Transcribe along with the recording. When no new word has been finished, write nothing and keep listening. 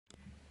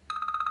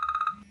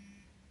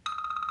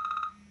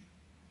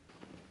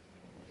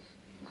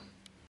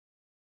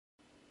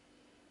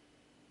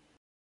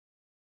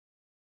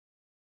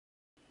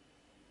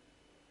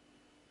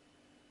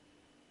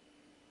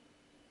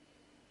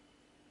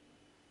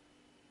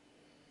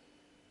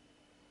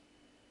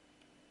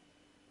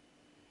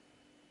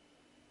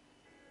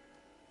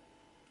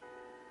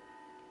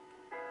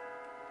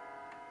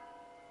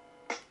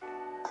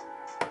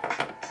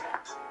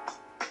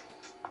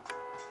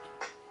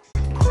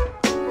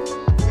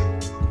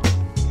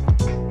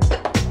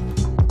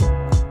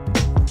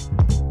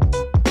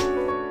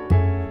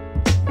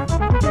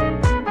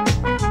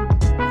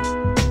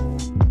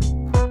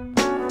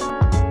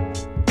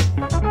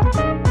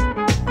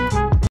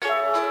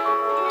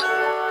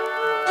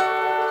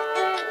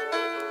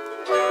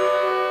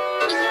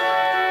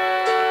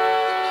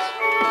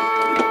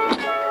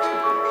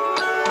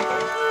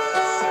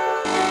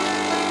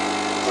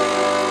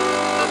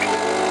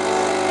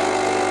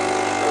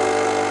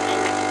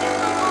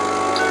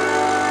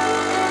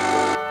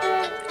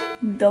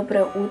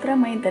Доброе утро,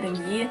 мои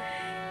дорогие!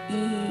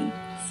 И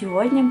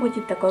сегодня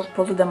будет такой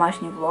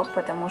полудомашний влог,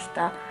 потому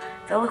что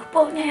целых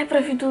полдня я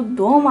проведу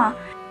дома.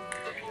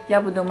 Я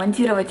буду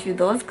монтировать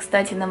видос,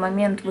 кстати, на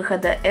момент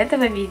выхода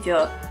этого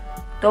видео,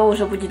 то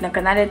уже будет на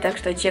канале, так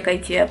что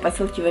чекайте по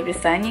ссылке в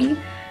описании.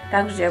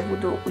 Также я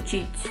буду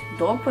учить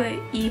допы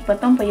и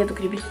потом поеду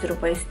к репетитору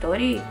по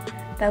истории,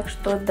 так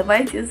что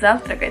давайте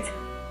завтракать.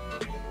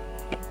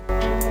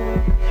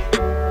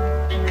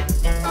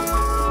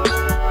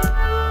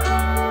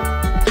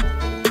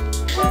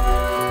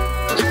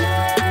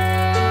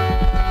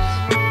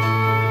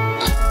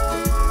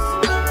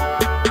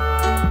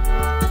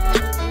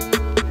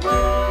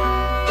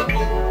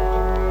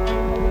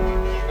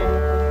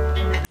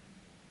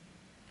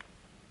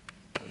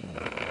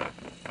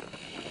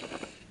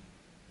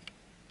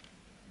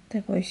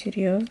 Такой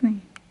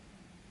серьезный.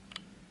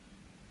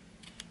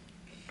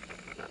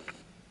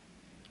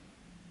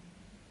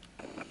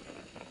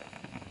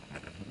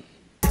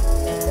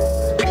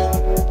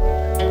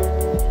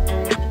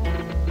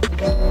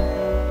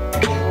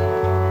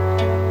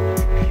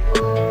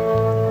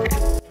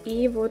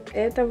 И вот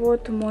это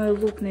вот мой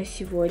лук на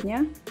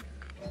сегодня.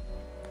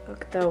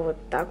 Как-то вот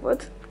так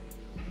вот.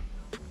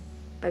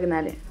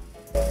 Погнали.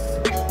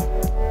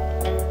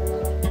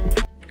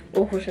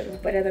 Ох уж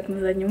этот порядок на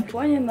заднем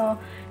фоне, но,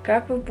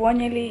 как вы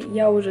поняли,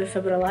 я уже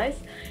собралась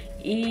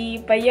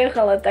и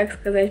поехала, так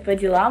сказать, по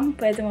делам,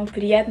 поэтому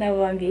приятного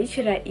вам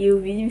вечера и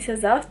увидимся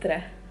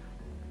завтра.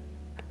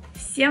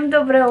 Всем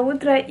доброе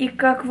утро, и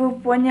как вы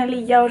поняли,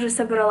 я уже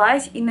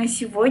собралась, и на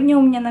сегодня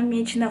у меня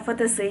намечена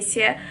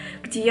фотосессия,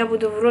 где я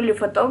буду в роли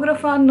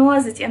фотографа, ну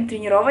а затем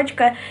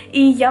тренировочка,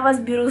 и я вас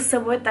беру с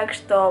собой, так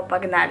что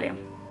погнали.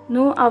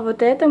 Ну а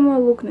вот это мой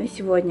лук на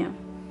сегодня.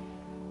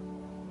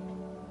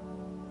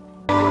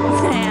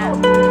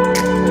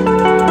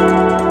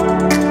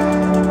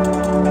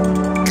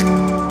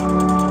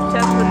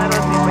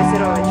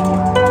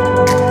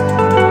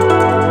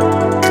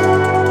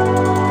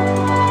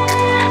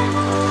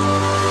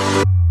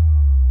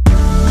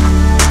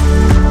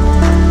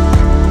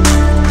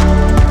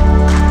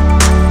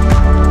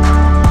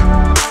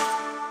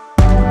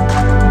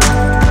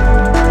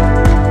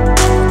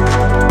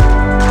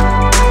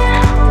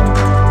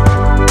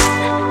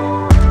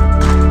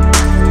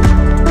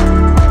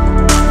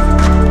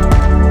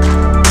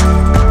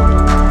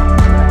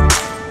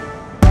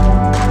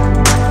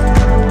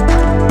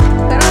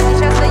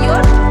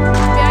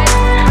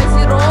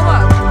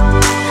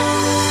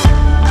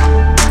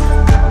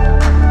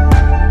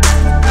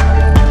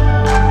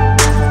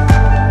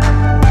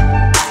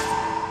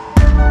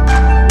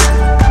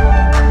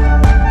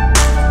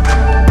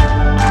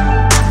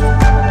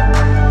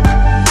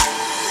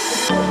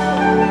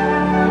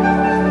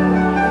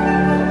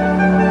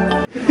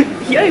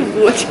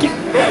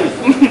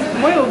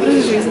 Мой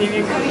образ жизни,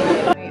 Вика.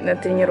 На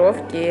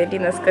тренировке.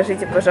 Лина,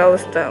 скажите,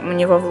 пожалуйста,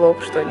 мне во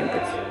влог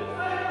что-нибудь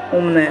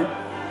умное.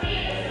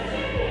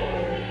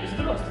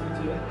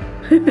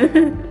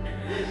 Здравствуйте.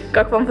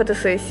 Как вам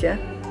фотосессия?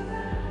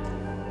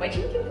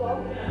 Очень тепло.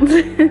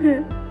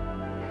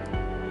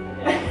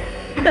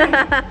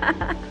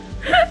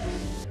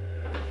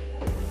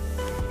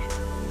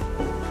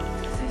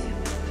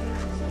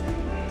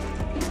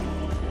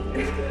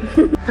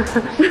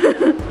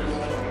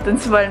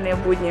 Танцевальные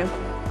будни.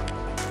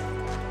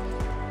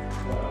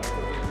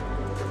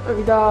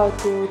 Когда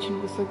ты очень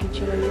высокий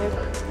человек.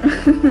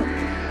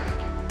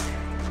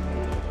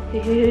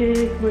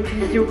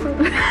 Очень дюха.